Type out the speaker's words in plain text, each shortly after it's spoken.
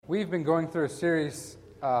We've been going through a series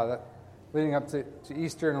leading up to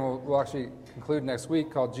Easter, and we'll actually conclude next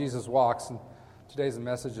week, called Jesus Walks. And today's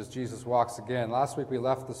message is Jesus Walks again. Last week we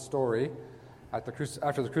left the story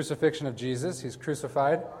after the crucifixion of Jesus. He's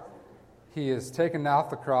crucified. He is taken off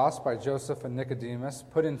the cross by Joseph and Nicodemus,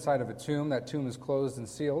 put inside of a tomb. That tomb is closed and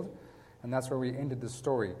sealed, and that's where we ended the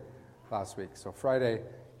story last week. So Friday,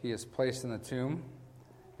 he is placed in the tomb,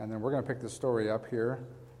 and then we're going to pick the story up here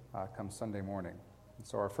come Sunday morning. And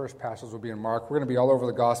so our first passage will be in Mark. We're going to be all over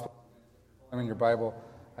the gospel. I'm in your Bible.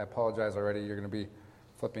 I apologize already. You're going to be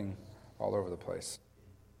flipping all over the place.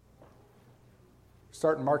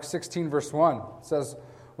 Start in Mark 16, verse 1. It says,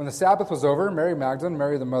 "When the Sabbath was over, Mary Magdalene,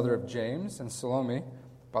 Mary the mother of James, and Salome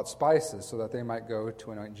bought spices so that they might go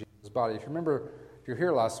to anoint Jesus' body." If you remember, if you're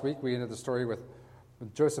here last week, we ended the story with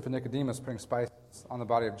Joseph and Nicodemus putting spices on the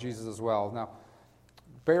body of Jesus as well. Now,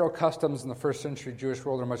 burial customs in the first century Jewish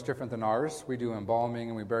world are much different than ours. We do embalming,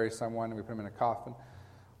 and we bury someone, and we put them in a coffin.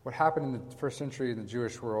 What happened in the first century in the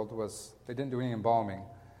Jewish world was they didn't do any embalming.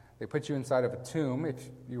 They put you inside of a tomb,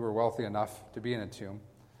 if you were wealthy enough to be in a tomb,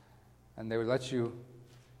 and they would let you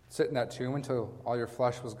sit in that tomb until all your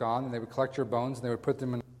flesh was gone, and they would collect your bones, and they would put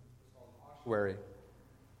them in a ossuary,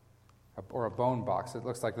 or a bone box. It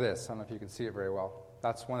looks like this. I don't know if you can see it very well.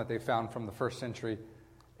 That's one that they found from the first century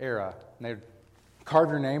era. And they'd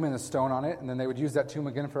carve your name in a stone on it, and then they would use that tomb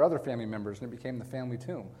again for other family members, and it became the family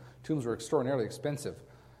tomb. Tombs were extraordinarily expensive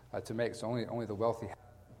to make, so only the wealthy had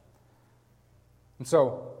them. And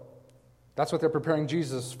so that's what they're preparing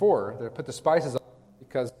Jesus for. They put the spices up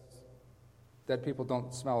because dead people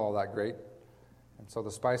don't smell all that great, and so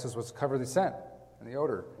the spices was to cover the scent and the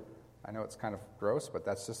odor. I know it's kind of gross, but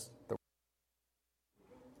that's just the...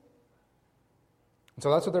 And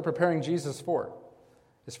so that's what they're preparing Jesus for,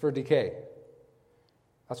 is for decay.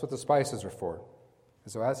 That's what the spices are for.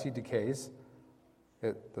 And so as he decays,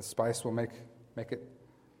 the spice will make it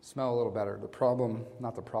smell a little better. The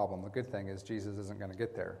good thing is Jesus isn't going to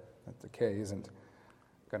get there. That decay isn't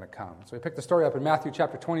going to come. So we pick the story up in Matthew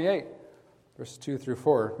chapter 28, verses 2 through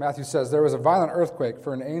 4. Matthew says, "There was a violent earthquake,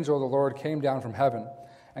 for an angel of the Lord came down from heaven,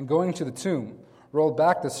 and going to the tomb, rolled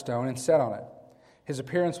back the stone and sat on it. His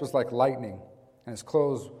appearance was like lightning, and his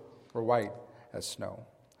clothes were white as snow.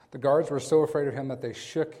 The guards were so afraid of him that they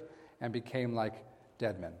shook and became like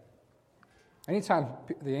dead men." Anytime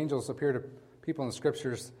the angels appear to people in the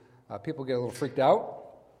Scriptures, people get a little freaked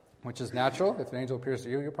out, which is natural. If an angel appears to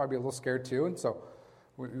you, you'll probably be a little scared too. And so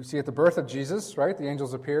we see at the birth of Jesus, right, the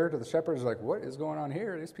angels appear to the shepherds like, what is going on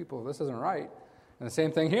here? These people, this isn't right. And the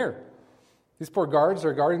same thing here. These poor guards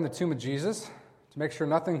are guarding the tomb of Jesus to make sure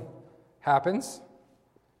nothing happens.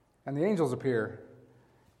 And the angels appear.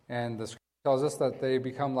 And the Scripture tells us that they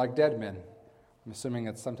become like dead men. I'm assuming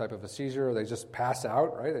it's some type of a seizure, or they just pass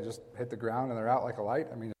out, right? They just hit the ground and they're out like a light.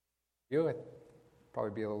 I mean, it'd probably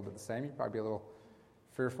be a little bit the same. You'd probably be a little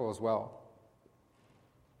fearful as well.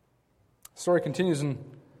 The story continues in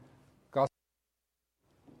Gospel.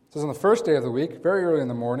 It says, "On the first day of the week, very early in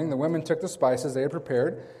the morning, the women took the spices they had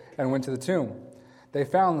prepared and went to the tomb. They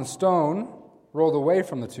found the stone rolled away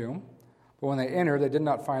from the tomb, but when they entered, they did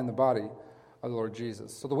not find the body of the Lord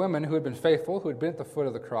Jesus." So the women who had been faithful, who had been at the foot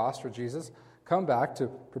of the cross for Jesus, come back to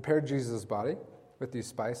prepare Jesus' body with these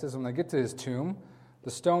spices. When they get to his tomb,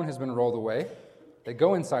 the stone has been rolled away. They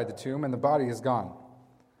go inside the tomb, and the body is gone.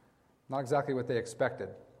 Not exactly what they expected.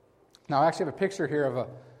 Now, I actually have a picture here of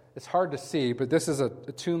it's hard to see, but this is a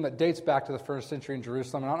tomb that dates back to the first century in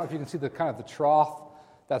Jerusalem. And I don't know if you can see the trough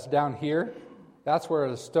that's down here. That's where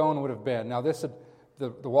the stone would have been. Now,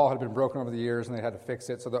 the wall had been broken over the years, and they had to fix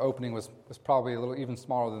it, so the opening was probably a little even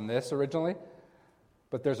smaller than this originally.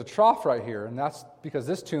 But there's a trough right here, and that's because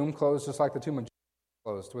this tomb closed just like the tomb of Jesus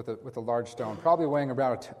closed, with a large stone, probably weighing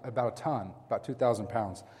about a ton, about 2,000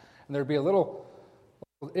 pounds. And there'd be a little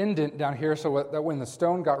indent down here, so that when the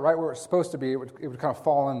stone got right where it's supposed to be, it would kind of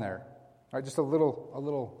fall in there, right? Just a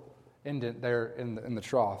little indent there in the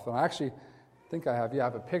trough. And I actually think I have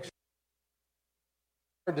a picture.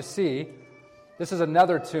 Hard to see. This is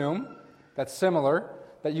another tomb that's similar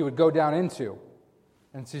that you would go down into.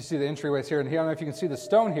 And so you see the entryways here. And here, I don't know if you can see the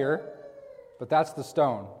stone here, but that's the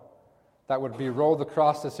stone that would be rolled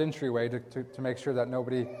across this entryway to make sure that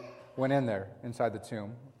nobody went in there inside the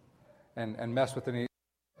tomb and messed with any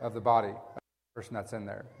of the body of the person that's in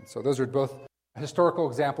there. And so those are both historical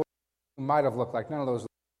examples of what it might have looked like. None of those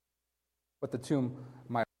what the tomb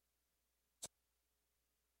might have.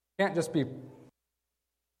 It can't just be...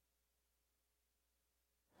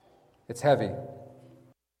 It's heavy.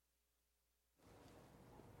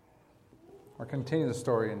 We'll continue the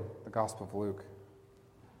story in the Gospel of Luke.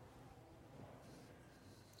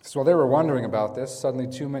 So while they were wondering about this, suddenly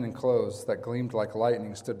 2 men in clothes that gleamed like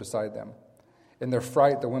lightning stood beside them. In their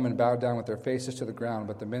fright, the women bowed down with their faces to the ground,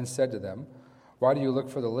 but the men said to them, "Why do you look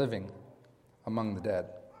for the living among the dead?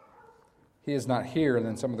 He is not here." And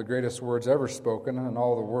then some of the greatest words ever spoken in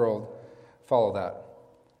all the world follow that.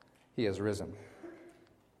 He has risen.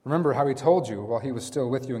 Remember how he told you while he was still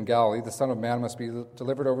with you in Galilee, the Son of Man must be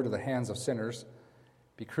delivered over to the hands of sinners,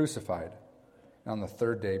 be crucified, and on the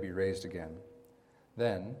third day be raised again.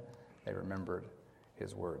 Then they remembered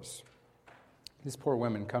his words. These poor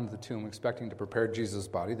women come to the tomb expecting to prepare Jesus'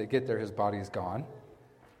 body. They get there, his body is gone.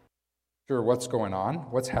 Sure, what's going on?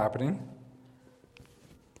 What's happening?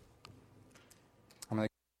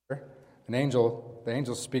 The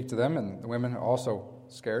angels speak to them, and the women are also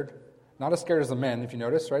scared. Not as scared as the men, if you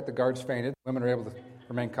notice, right? The guards fainted. Women are able to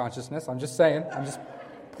remain consciousness. I'm just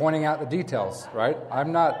pointing out the details, right?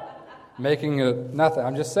 I'm not making it nothing.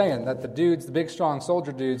 I'm just saying that the dudes, the big, strong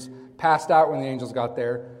soldier dudes, passed out when the angels got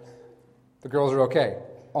there. The girls are okay.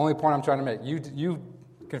 Only point I'm trying to make. You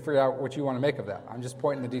can figure out what you want to make of that. I'm just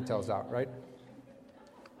pointing the details out, right?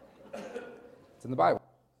 It's in the Bible.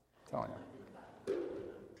 I'm telling you.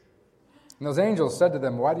 And those angels said to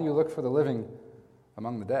them, "Why do you look for the living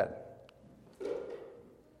among the dead?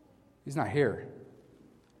 He's not here.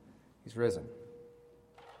 He's risen."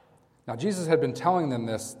 Now, Jesus had been telling them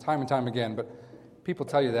this time and time again, but people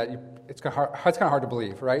tell you that. It's kind of hard to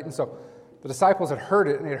believe, right? And so the disciples had heard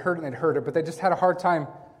it, and they'd heard it, but they just had a hard time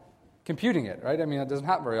computing it, right? I mean, it doesn't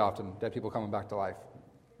happen very often, dead people coming back to life.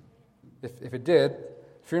 If it did,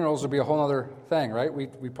 funerals would be a whole other thing, right? We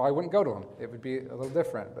probably wouldn't go to them. It would be a little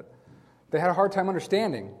different, but they had a hard time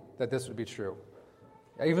understanding that this would be true,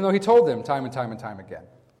 even though he told them time and time and time again.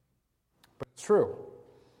 But it's true.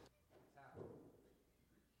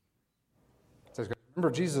 It says,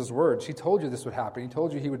 remember Jesus' words. He told you this would happen. He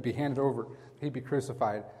told you he would be handed over, he'd be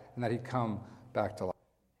crucified, and that he'd come back to life.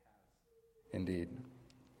 Indeed,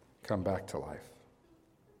 come back to life.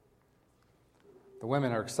 The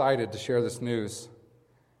women are excited to share this news,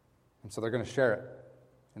 and so they're going to share it.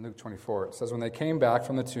 In Luke 24, it says, when they came back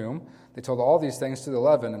from the tomb, they told all these things to the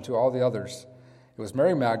 11 and to all the others. It was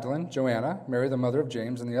Mary Magdalene, Joanna, Mary the mother of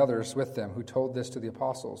James, and the others with them who told this to the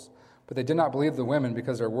apostles. But they did not believe the women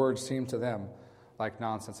because their words seemed to them like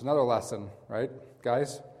nonsense. Another lesson, right,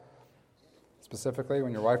 guys? Specifically,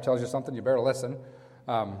 when your wife tells you something, you better listen.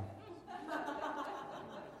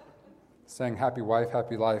 Saying happy wife,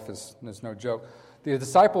 happy life is no joke. The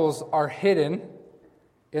disciples are hidden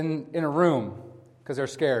in a room because they're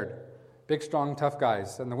scared. Big, strong, tough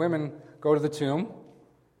guys. And the women go to the tomb.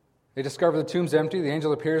 They discover the tomb's empty. The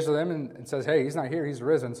angel appears to them and says, hey, he's not here, he's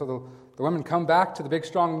risen. So the women come back to the big,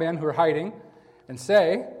 strong men who are hiding and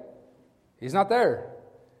say, he's not there,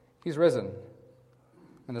 he's risen.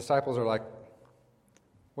 And the disciples are like,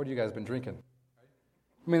 what have you guys been drinking?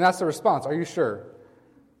 I mean, that's the response. Are you sure?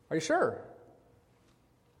 Are you sure?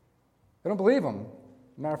 They don't believe him.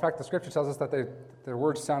 Matter of fact, the scripture tells us that their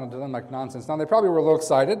words sounded to them like nonsense. Now, they probably were a little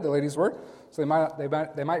excited, the ladies were, so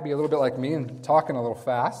they might be a little bit like me and talking a little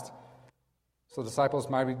fast. So the disciples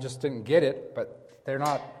maybe just didn't get it, but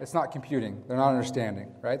it's not computing. They're not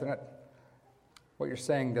understanding, right? What you're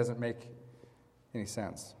saying doesn't make any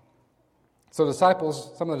sense. So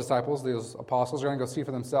some of the disciples, those apostles, are going to go see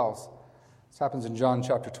for themselves. This happens in John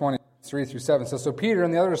chapter 20, 3 through 7. It says, so Peter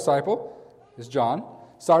and the other disciple, is John,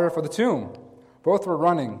 started for the tomb. Both were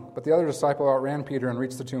running, but the other disciple outran Peter and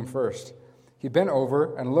reached the tomb first. He bent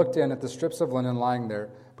over and looked in at the strips of linen lying there,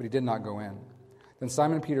 but he did not go in. Then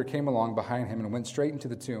Simon Peter came along behind him and went straight into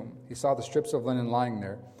the tomb. He saw the strips of linen lying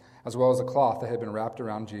there, as well as a cloth that had been wrapped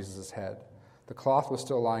around Jesus' head. The cloth was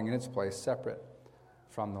still lying in its place, separate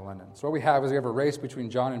from the linen. So what we have is a race between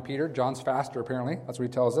John and Peter. John's faster, apparently. That's what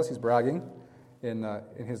he tells us. He's bragging in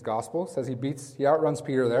his gospel. It says he outruns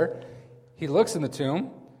Peter there. He looks in the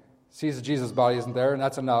tomb, sees that Jesus' body isn't there, and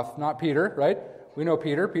that's enough. Not Peter, right? We know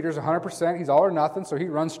Peter. Peter's 100%. He's all or nothing, so he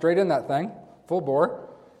runs straight in that thing, full bore.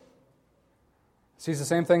 Sees the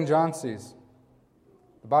same thing John sees.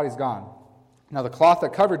 The body's gone. Now, the cloth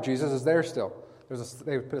that covered Jesus is there still.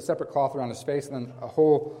 They put a separate cloth around his face, and then a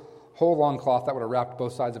whole long cloth that would have wrapped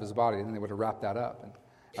both sides of his body, and then they would have wrapped that up.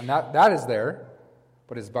 And that is there,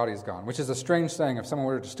 but his body's gone, which is a strange thing. If someone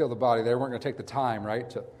were to steal the body, they weren't going to take the time, right,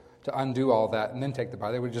 to undo all that and then take the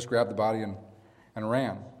body. They would have just grabbed the body and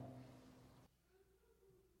ran.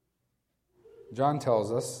 John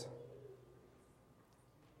tells us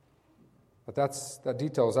that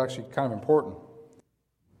detail is actually kind of important.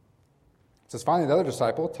 It says, finally, the other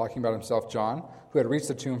disciple, talking about himself, John, who had reached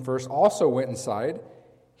the tomb first, also went inside.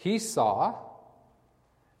 He saw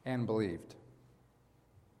and believed.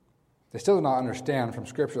 They still did not understand from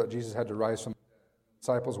Scripture that Jesus had to rise from the dead. The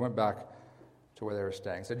disciples went back to where they were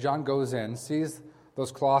staying. So John goes in, sees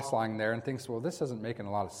those cloths lying there, and thinks, well, this isn't making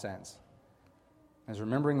a lot of sense. And he's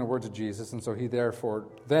remembering the words of Jesus, and so he therefore,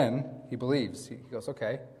 then, he believes. He goes,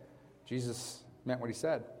 okay, Jesus meant what he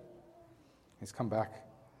said. He's come back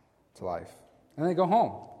to life. And they go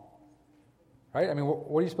home. Right? I mean,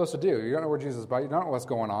 what are you supposed to do? You don't know where Jesus is, but you don't know what's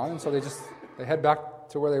going on, and so they head back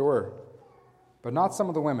to where they were. But not some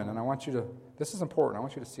of the women, and I want you to, this is important, I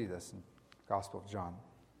want you to see this in the Gospel of John.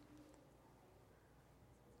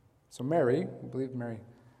 So Mary, we believe Mary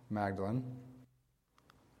Magdalene,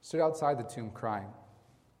 stood outside the tomb crying.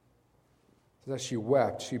 So as she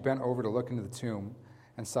wept, she bent over to look into the tomb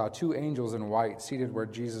and saw two angels in white seated where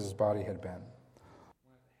Jesus' body had been, one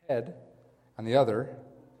at the head and the other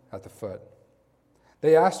at the foot.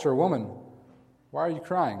 They asked her, "Woman, why are you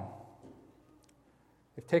crying?"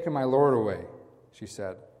 "They've taken my Lord away," she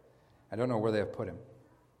said. "I don't know where they have put him."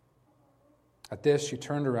 At this, she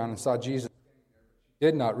turned around and saw Jesus. She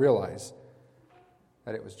did not realize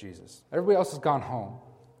that it was Jesus. Everybody else has gone home.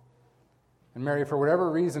 And Mary, for whatever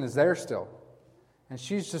reason, is there still. And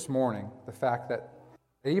she's just mourning the fact that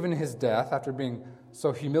even his death, after being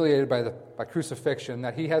so humiliated by crucifixion,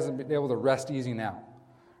 that he hasn't been able to rest easy now.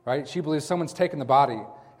 Right? She believes someone's taken the body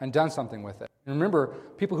and done something with it. And remember,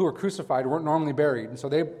 people who were crucified weren't normally buried. And so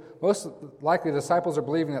most likely the disciples are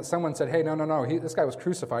believing that someone said, hey, no, this guy was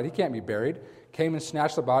crucified. He can't be buried. Came and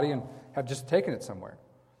snatched the body and have just taken it somewhere.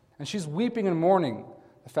 And she's weeping and mourning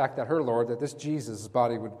the fact that her Lord, that this Jesus'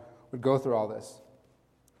 body would go through all this.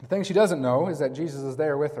 The thing she doesn't know is that Jesus is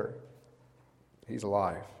there with her. He's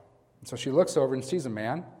alive. And so she looks over and sees a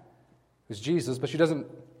man who's Jesus, but she doesn't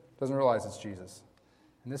realize it's Jesus.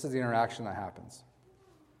 And this is the interaction that happens.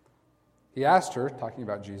 He asked her, talking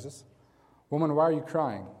about Jesus, "Woman, why are you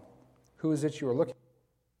crying? Who is it you are looking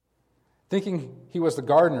for?" Thinking he was the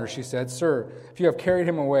gardener, she said, "Sir, if you have carried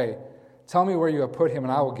him away, tell me where you have put him,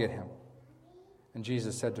 and I will get him." And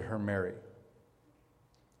Jesus said to her, "Mary."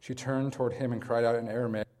 She turned toward him and cried out in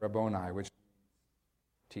Aramaic, "Rabboni," which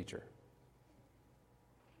means teacher.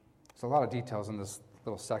 There's a lot of details in this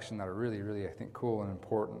little section that are really, really, I think, cool and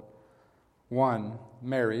important. One,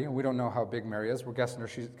 Mary, we don't know how big Mary is. We're guessing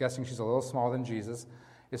she's a little smaller than Jesus,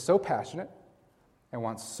 is so passionate and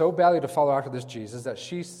wants so badly to follow after this Jesus that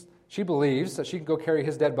she believes that she can go carry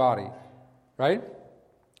his dead body, right?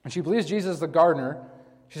 And she believes Jesus is the gardener.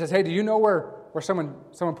 She says, "Hey, do you know where someone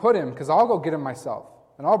put him? Because I'll go get him myself,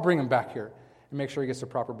 and I'll bring him back here and make sure he gets the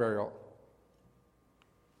proper burial."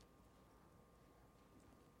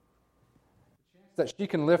 The chance that she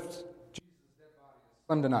can lift Jesus' dead body is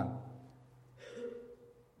slim to none.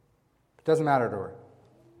 It doesn't matter to her.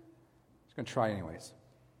 She's going to try anyways.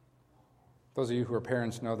 Those of you who are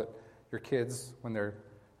parents know that your kids, when they're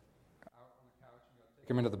out on the couch, you take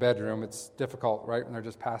them into the bedroom, it's difficult, right? When they're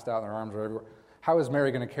just passed out and their arms are everywhere. How is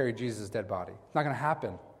Mary going to carry Jesus' dead body? It's not going to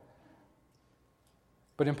happen.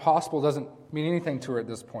 But impossible doesn't mean anything to her at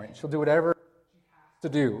this point. She'll do whatever she has to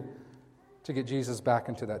do to get Jesus back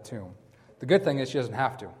into that tomb. The good thing is she doesn't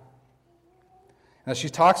have to. And as she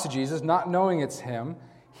talks to Jesus, not knowing it's him,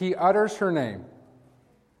 he utters her name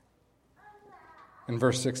in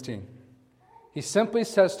verse 16. He simply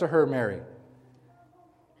says to her, "Mary."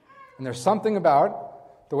 And there's something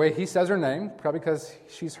about the way he says her name, probably because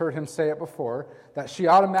she's heard him say it before, that she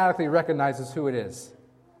automatically recognizes who it is.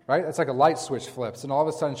 Right? It's like a light switch flips, and all of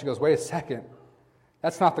a sudden she goes, "Wait a second.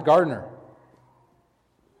 That's not the gardener.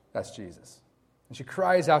 That's Jesus." And she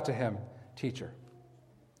cries out to him, "Teacher,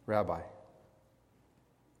 Rabbi."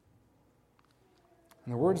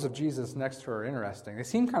 And the words of Jesus next to her are interesting. They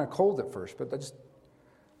seem kind of cold at first, but just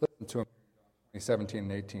listen to him. 17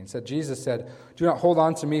 and 18 said, Jesus said, "Do not hold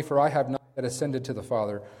on to me, for I have not yet ascended to the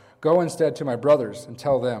Father. Go instead to my brothers and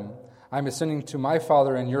tell them, I am ascending to my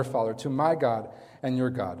Father and your Father, to my God and your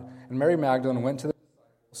God." And Mary Magdalene went to the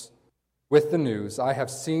disciples with the news, "I have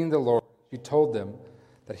seen the Lord." She told them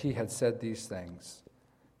that he had said these things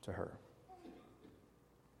to her.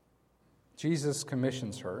 Jesus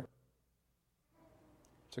commissions her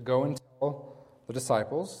to go and tell the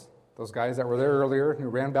disciples, those guys that were there earlier who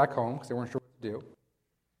ran back home because they weren't sure what to do,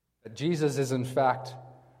 that Jesus is in fact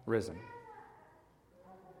risen.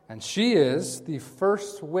 And she is the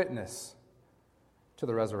first witness to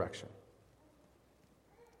the resurrection.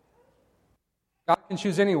 God can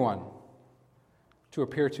choose anyone to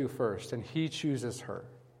appear to first, and he chooses her.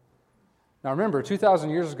 Now remember, 2,000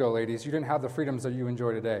 years ago, ladies, you didn't have the freedoms that you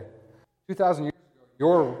enjoy today. 2,000 years ago,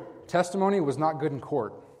 your testimony was not good in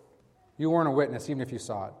court. You weren't a witness, even if you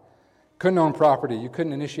saw it. Couldn't own property. You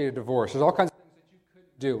couldn't initiate a divorce. There's all kinds of things that you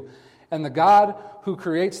couldn't do. And the God who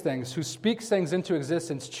creates things, who speaks things into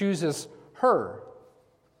existence, chooses her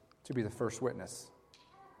to be the first witness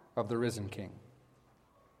of the risen King.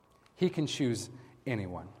 He can choose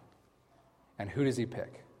anyone. And who does he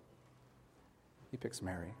pick? He picks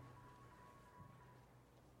Mary.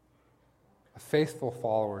 A faithful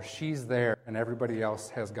follower. She's there and everybody else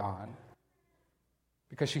has gone.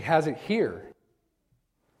 Because she has it here.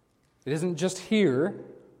 It isn't just here,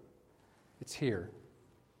 it's here.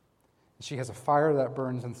 And she has a fire that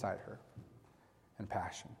burns inside her and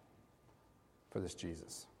passion for this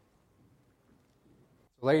Jesus.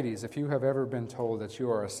 Ladies, if you have ever been told that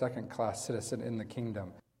you are a second-class citizen in the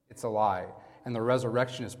kingdom, it's a lie, and the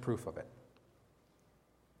resurrection is proof of it.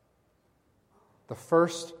 The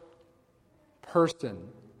first person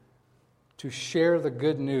to share the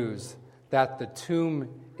good news that the tomb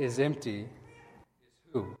is empty is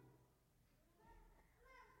who? Is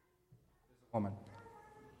a woman.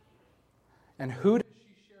 And who does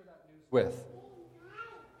she share that news with?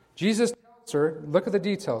 Jesus tells her, look at the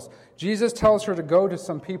details. Jesus tells her to go to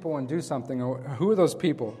some people and do something. Who are those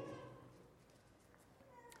people?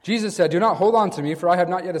 Jesus said, "Do not hold on to me, for I have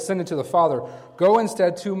not yet ascended to the Father. Go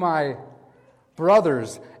instead to my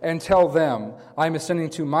brothers and tell them, I am ascending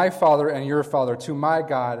to my Father and your Father, to my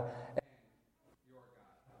God and your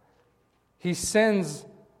God." He sends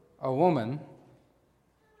a woman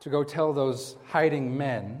to go tell those hiding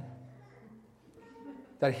men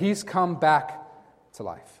that he's come back to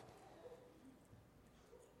life.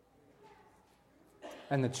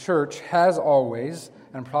 And the church has always,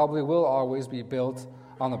 and probably will always, be built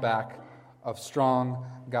on the back of strong,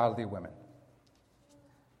 godly women.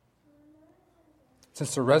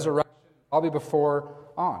 Since the resurrection, probably before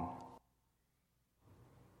on.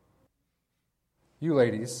 You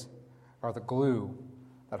ladies are the glue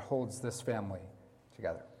that holds this family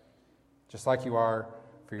together. Just like you are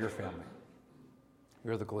for your family.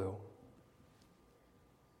 You're the glue.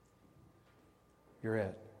 You're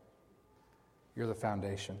it. You're the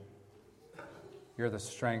foundation. You're the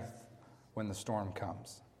strength when the storm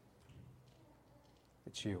comes.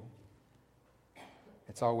 It's you.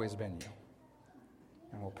 It's always been you.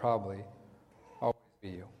 And will probably always be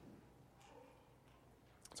you.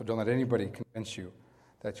 So don't let anybody convince you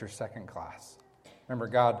that you're second class. Remember,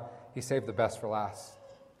 God, He saved the best for last.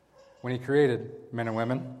 When He created men and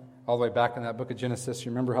women, all the way back in that book of Genesis,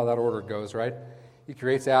 you remember how that order goes, right? He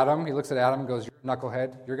creates Adam. He looks at Adam and goes, "You're a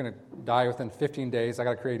knucklehead. You're going to die within 15 days. I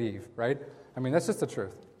got to create Eve," right? I mean, that's just the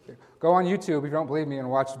truth. Go on YouTube if you don't believe me and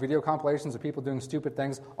watch video compilations of people doing stupid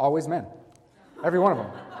things. Always men. Every one of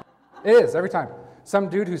them. It is, every time. Some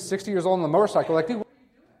dude who's 60 years old on the motorcycle, like, dude, what are you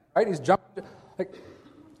doing? Right? He's jumping. Like,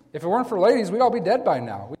 if it weren't for ladies, we'd all be dead by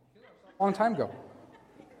now. We'd killed ourselves a long time ago.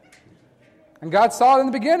 And God saw it in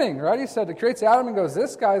the beginning, right? He said, He creates Adam and goes,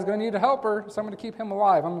 this guy's going to need a helper, someone to keep him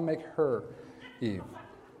alive. I'm going to make her Eve.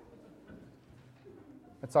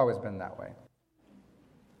 It's always been that way. I'm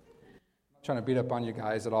not trying to beat up on you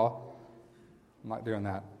guys at all. I'm not doing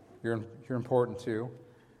that. You're important too.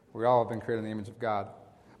 We all have been created in the image of God.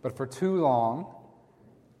 But for too long,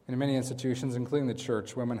 in many institutions, including the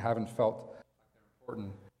church, women haven't felt like they're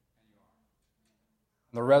important.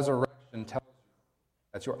 And the resurrection tells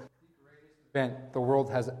you that you're the greatest event the world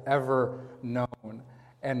has ever known.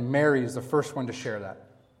 And Mary is the first one to share that.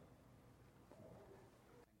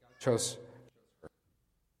 God chose her.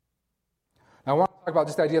 Now I want to talk about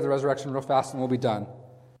just the idea of the resurrection real fast and we'll be done.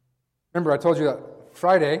 Remember, I told you that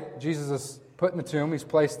Friday, Jesus is put in the tomb. He's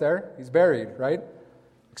placed there. He's buried, right?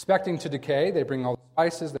 Expecting to decay. They bring all the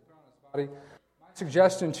spices. They put on his body. My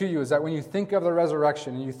suggestion to you is that when you think of the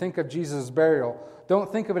resurrection and you think of Jesus' burial,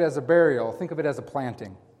 don't think of it as a burial. Think of it as a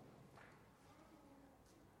planting.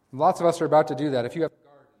 And lots of us are about to do that. If you have a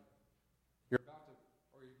garden, you're about to,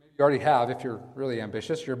 or maybe you already have if you're really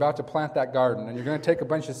ambitious, you're about to plant that garden. And you're going to take a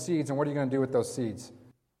bunch of seeds, and what are you going to do with those seeds?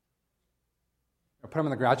 Put them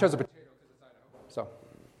in the ground. I chose a potato because it's Idaho. So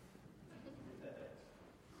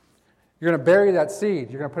you're going to bury that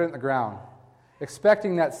seed. You're going to put it in the ground,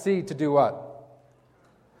 expecting that seed to do what?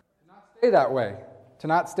 To not stay that way, to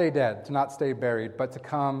not stay dead, to not stay buried, but to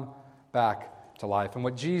come back to life. And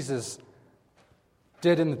what Jesus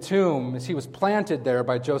did in the tomb is He was planted there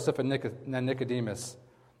by Joseph and Nicodemus,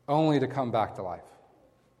 only to come back to life.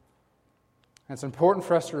 And it's important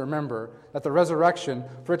for us to remember that the resurrection,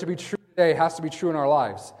 for it to be true today, has to be true in our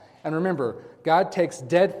lives. And remember, God takes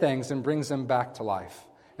dead things and brings them back to life.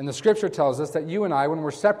 And the Scripture tells us that you and I, when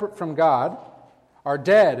we're separate from God, are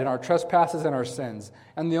dead in our trespasses and our sins.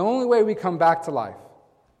 And the only way we come back to life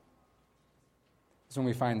is when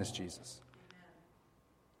we find this Jesus.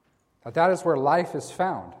 That is where life is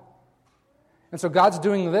found. And so God's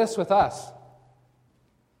doing this with us.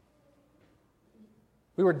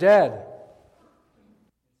 We were dead.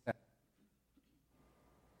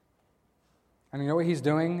 And you know what He's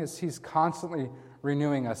doing? Is He's constantly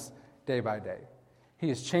renewing us day by day. He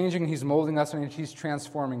is changing, He's molding us, and He's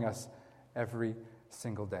transforming us every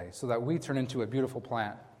single day so that we turn into a beautiful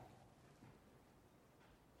plant.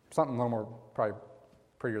 Something a little more probably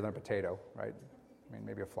prettier than a potato, right? I mean,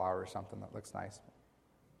 maybe a flower or something that looks nice.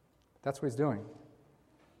 That's what He's doing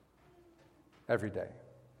every day.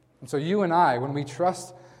 And so you and I, when we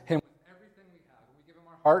trust Him with everything we have, when we give Him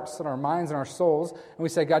our hearts and our minds and our souls, and we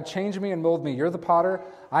say, God, change me and mold me. You're the potter,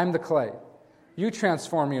 I'm the clay. You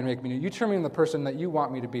transform me and make me new. You turn me into the person that you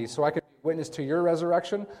want me to be so I can be a witness to your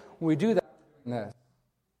resurrection. When we do that, we're doing this.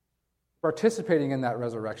 Participating in that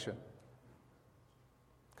resurrection.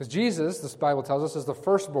 Because Jesus, this Bible tells us, is the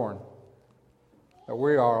firstborn that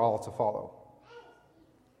we are all to follow.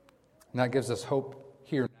 And that gives us hope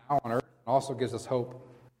here now on earth, and also gives us hope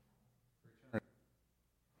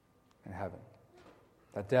in heaven.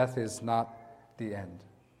 That death is not the end.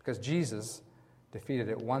 Because Jesus defeated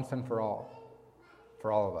it once and for all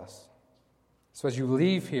of us. So as you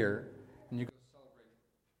leave here and you go celebrate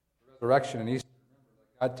the resurrection and Easter, remember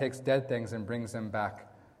that God takes dead things and brings them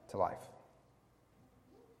back to life.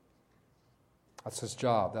 That's His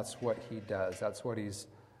job. That's what He does. That's what He's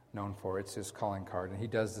known for. It's His calling card, and He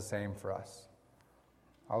does the same for us.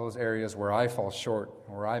 All those areas where I fall short,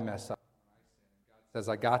 where I mess up, God says,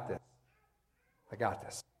 I got this. I got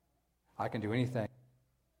this. I can do anything.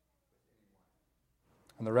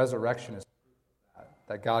 And the resurrection is proof of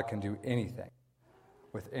that God can do anything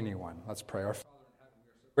with anyone. Let's pray. Our Father in heaven,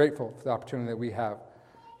 we are so grateful for the opportunity that we have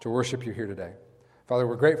to worship You here today. Father,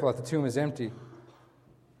 we're grateful that the tomb is empty,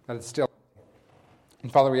 that it's still empty.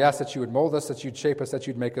 And Father, we ask that You would mold us, that You'd shape us, that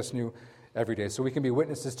You'd make us new every day, so we can be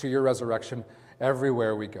witnesses to Your resurrection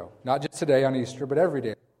everywhere we go. Not just today on Easter, but every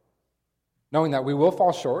day. Knowing that we will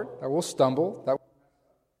fall short, that we'll stumble,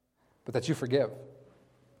 but that You forgive.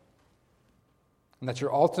 And that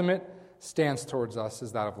Your ultimate stance towards us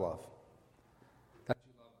is that of love. That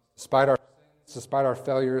You love us. Despite our sins, despite our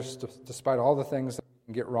failures, despite all the things that we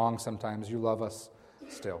can get wrong sometimes, You love us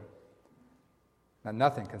still. That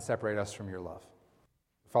nothing can separate us from Your love.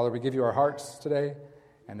 Father, we give You our hearts today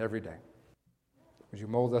and every day. Would You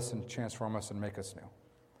mold us and transform us and make us new?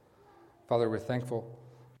 Father, we're thankful for everything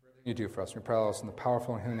You do for us. We pray all this in the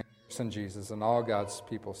powerful and holy name of Your Son Jesus, and all God's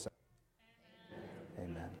people say.